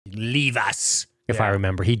leave us. If I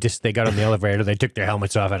remember, they got on the elevator. They took their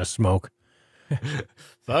helmets off out of smoke.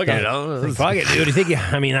 Fuck it, fuck it, dude. You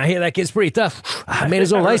think? I mean, I hear that kid's pretty tough. I made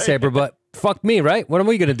his own lightsaber, but fuck me, right? What am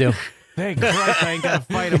we gonna do? Thank Christ I ain't gotta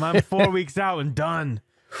fight him. I'm 4 weeks out and done.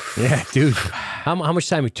 Yeah, dude. How much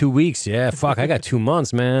time? 2 weeks? Yeah, fuck. I got 2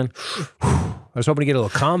 months, man. I was hoping to get a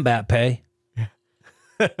little combat pay.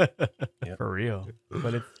 For real.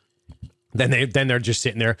 But it's then they're just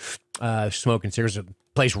sitting there smoking cigarettes. The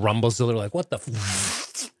place rumbles a little like, what the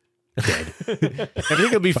f dead.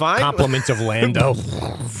 Everything will be fine. Compliments of Lando.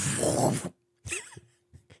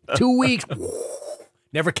 2 weeks.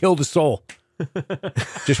 Never killed a soul.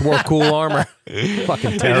 Just wore cool armor.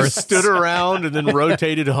 Fucking They terrorists. just stood around and then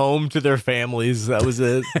rotated home to their families. That was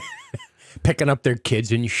it. Picking up their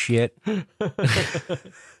kids and shit.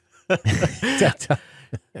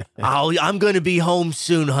 I'm going to be home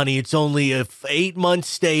soon, honey. It's only a 8-month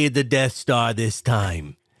stay at the Death Star this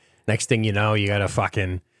time. Next thing you know, you got a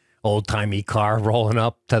fucking old-timey car rolling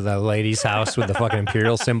up to the lady's house with the fucking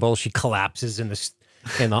Imperial symbol. She collapses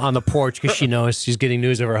on the porch because she knows she's getting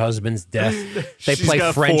news of her husband's death. They She's play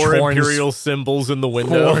got French 4 horns. Imperial symbols in the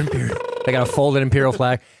window. They got a folded Imperial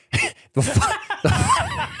flag.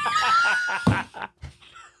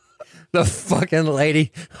 The fucking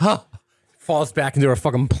lady falls back into her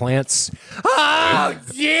fucking plants. Oh,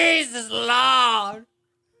 Jesus, Lord.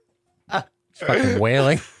 She's fucking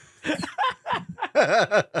wailing.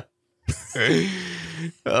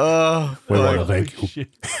 We want to thank you.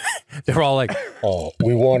 They're all like, oh,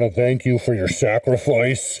 we want to thank you for your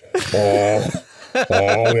sacrifice. We're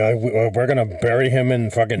going to bury him in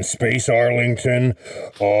fucking Space Arlington.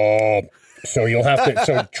 So you'll have to.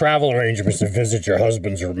 So travel arrangements to visit your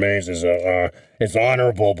husband's remains is it's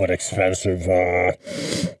honorable but expensive.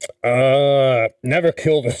 Never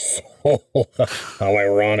killed a soul. How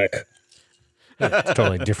ironic. it's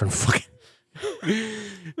totally different fucking.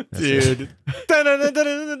 Dude.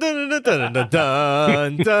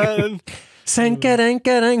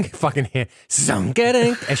 Sankadankarang. Fucking hand.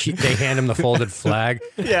 Sankarang. As they hand him the folded flag.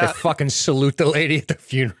 Yeah. They fucking salute the lady at the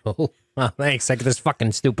funeral. Oh, thanks. I get this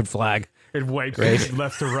fucking stupid flag. it wipes it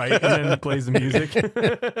left to right and then it plays the music.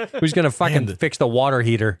 Who's gonna fucking fix the water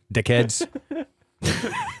heater, dickheads?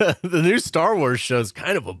 The new Star Wars show's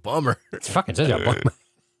kind of a bummer. It's fucking such a bummer.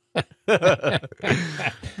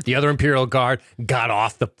 The other Imperial Guard got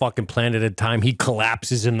off the fucking planet at a time. He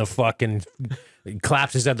collapses in the fucking... He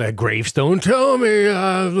collapses at the gravestone. Tell me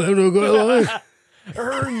I've lived a good life.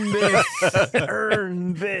 Earn this.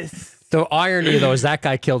 Earn this. The irony, though, is that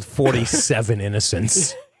guy killed 47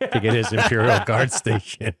 innocents to get his Imperial Guard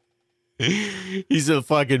station. He's a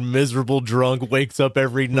fucking miserable drunk, wakes up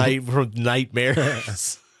every night from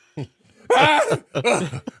nightmares. He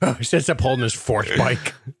sits up holding his force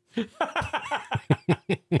bike.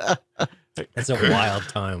 That's a wild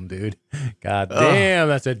time, dude. God damn,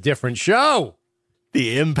 that's a different show.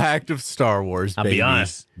 The impact of Star Wars, I'll baby. be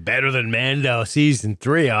honest. Better than Mando season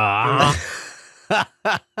 3. Uh-huh.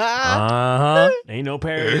 Uh-huh. Ain't no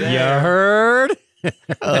parody there. You heard?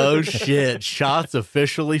 Oh, shit. Shots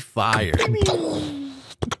officially fired.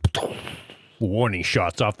 Warning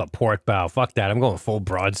shots off the port bow. Fuck that. I'm going full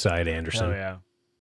broadside, Anderson. Oh, yeah.